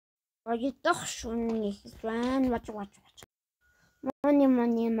ich doch schon nicht dran. Warte.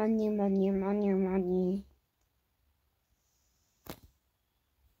 Money.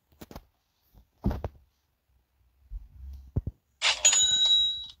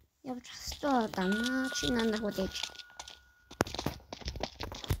 Я что там начинаю находить.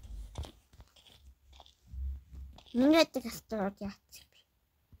 Ну это что я.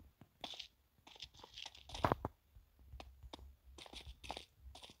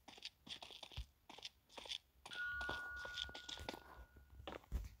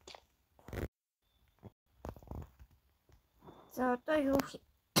 Зато юхи.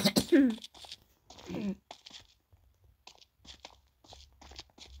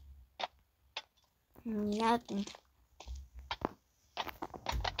 Нет.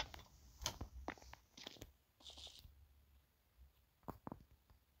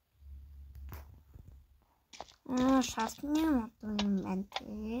 Сейчас мне вот моменты.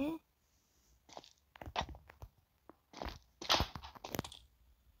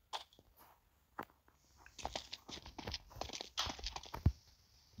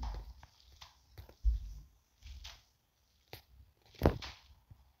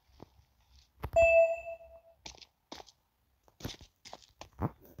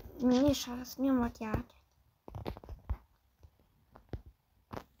 Мне сейчас не мотят.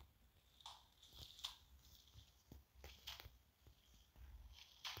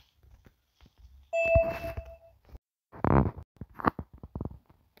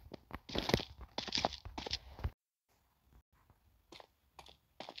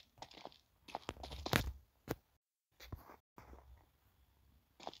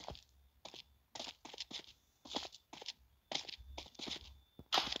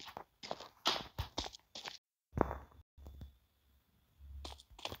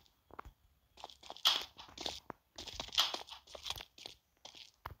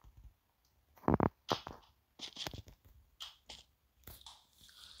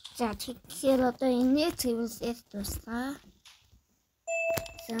 자, 킥시로도 있니? 지금 셋도사.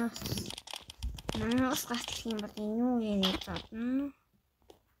 자, 나는 스타팅 버튼 누르니까.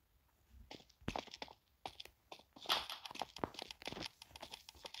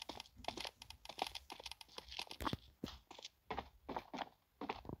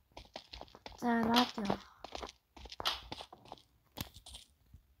 자, 라디오.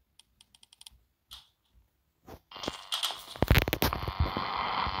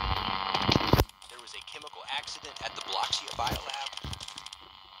 At the Bloxia Biolab.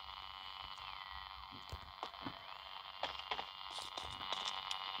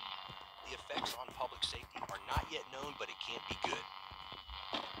 The effects on public safety are not yet known, but it can't be good.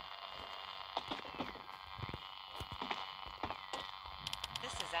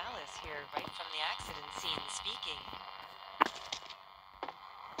 This is Alice here, right from the accident scene speaking.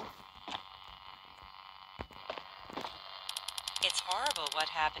 It's horrible what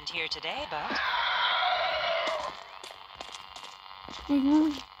happened here today, but...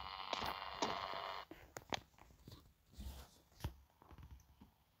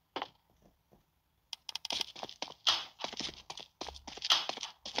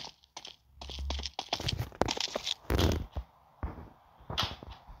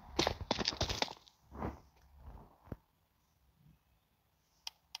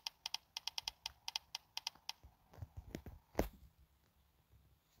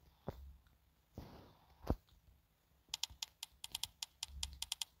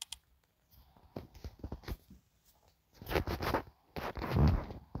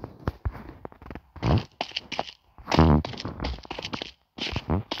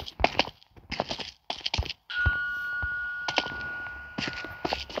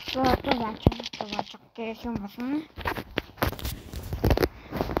 또 맞춰. 계속 무슨?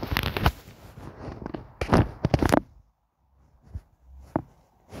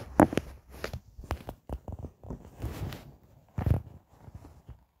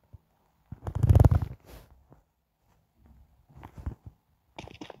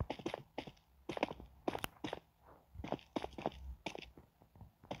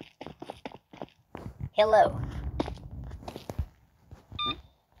 Hello.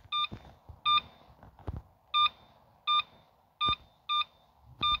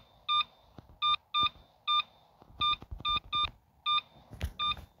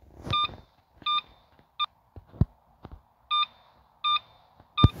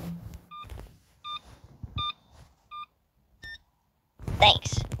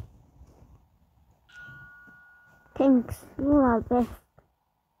 Thanks, you are best.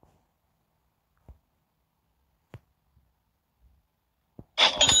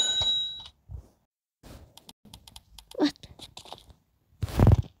 What?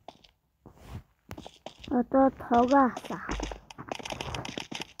 또 더 갔어.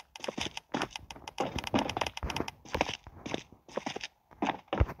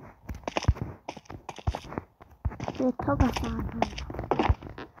 왜 더 갔어?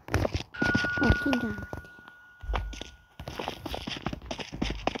 긴장.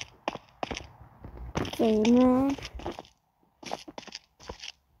 얘는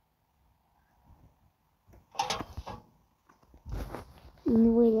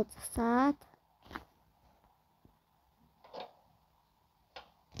인후에 sát.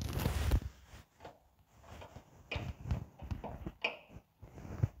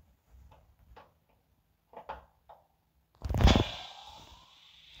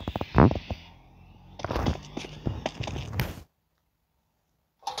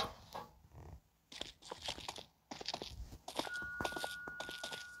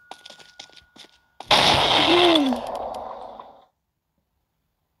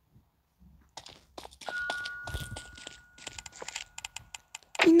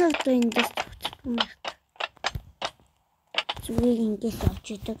 Inoltre in questo subire in questo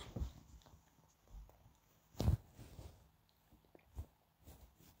oggetto.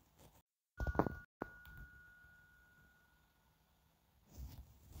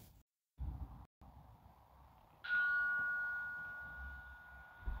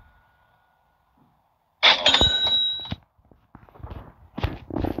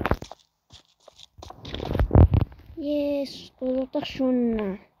 Yes, todo está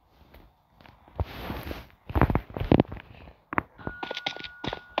şuna.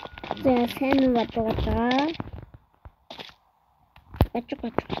 Sen batota. Kaçı.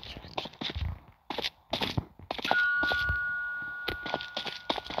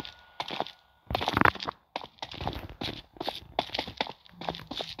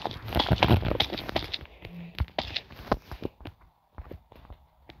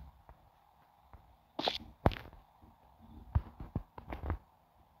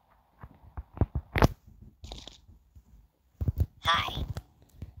 Hi.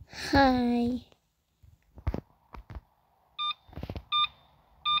 Hi.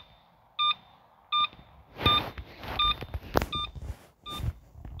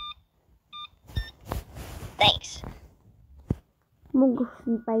 Thanks.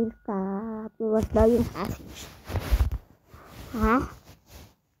 Mugusin pa yun ka. Piwas daw yung passage. Ha?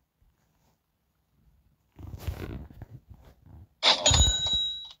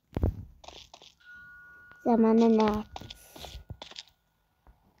 Sama na na.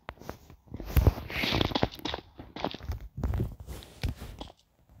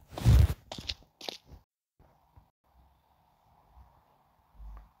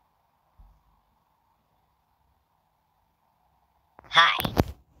 Hi.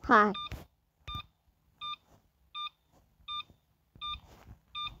 Hi.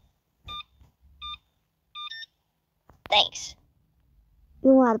 Thanks.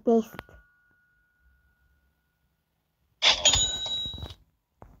 You are best.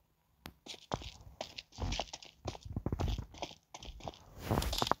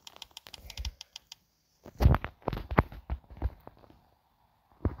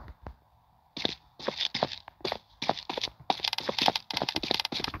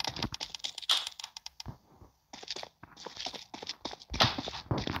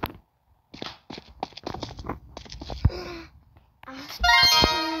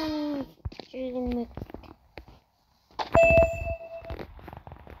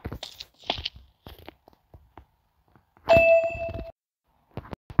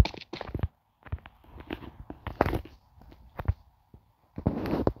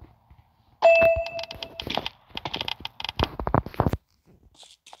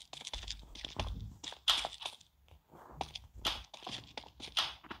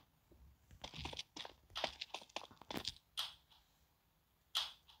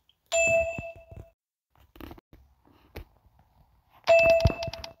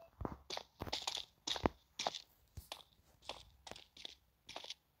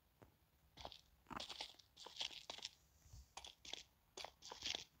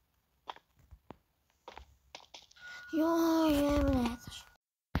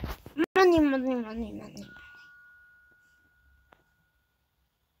 Money.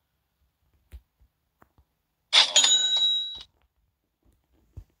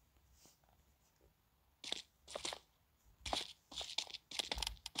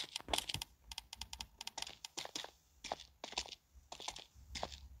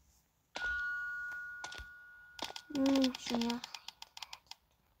 Şuna.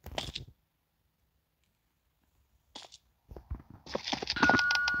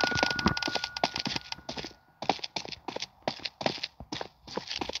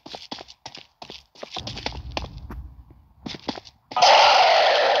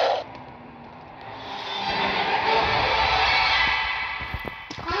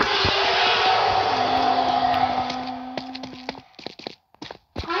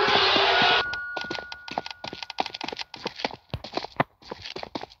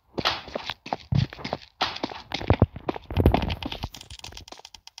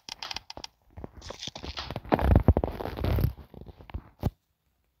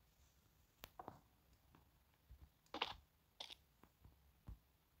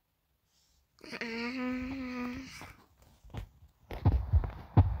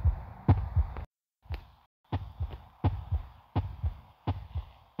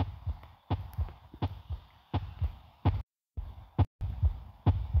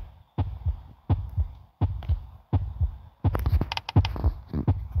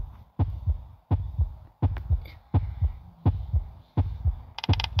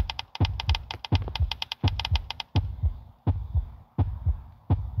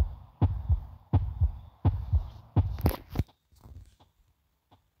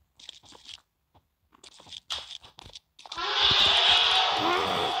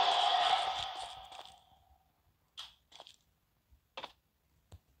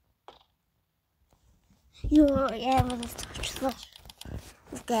 Ёо, ямар цогцлоо.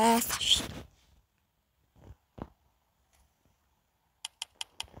 Гээс.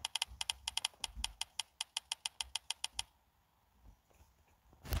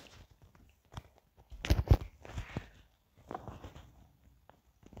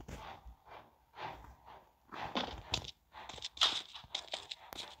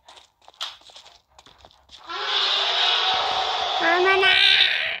 Мамана.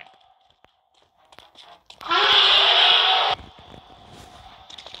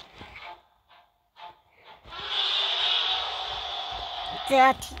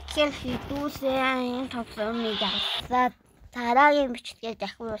 За тэгэхээр хэдүүлээ энэ тоглоомыг авсаад дараагийн бичлэгээр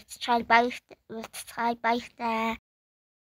дахин уулзцай баяртай.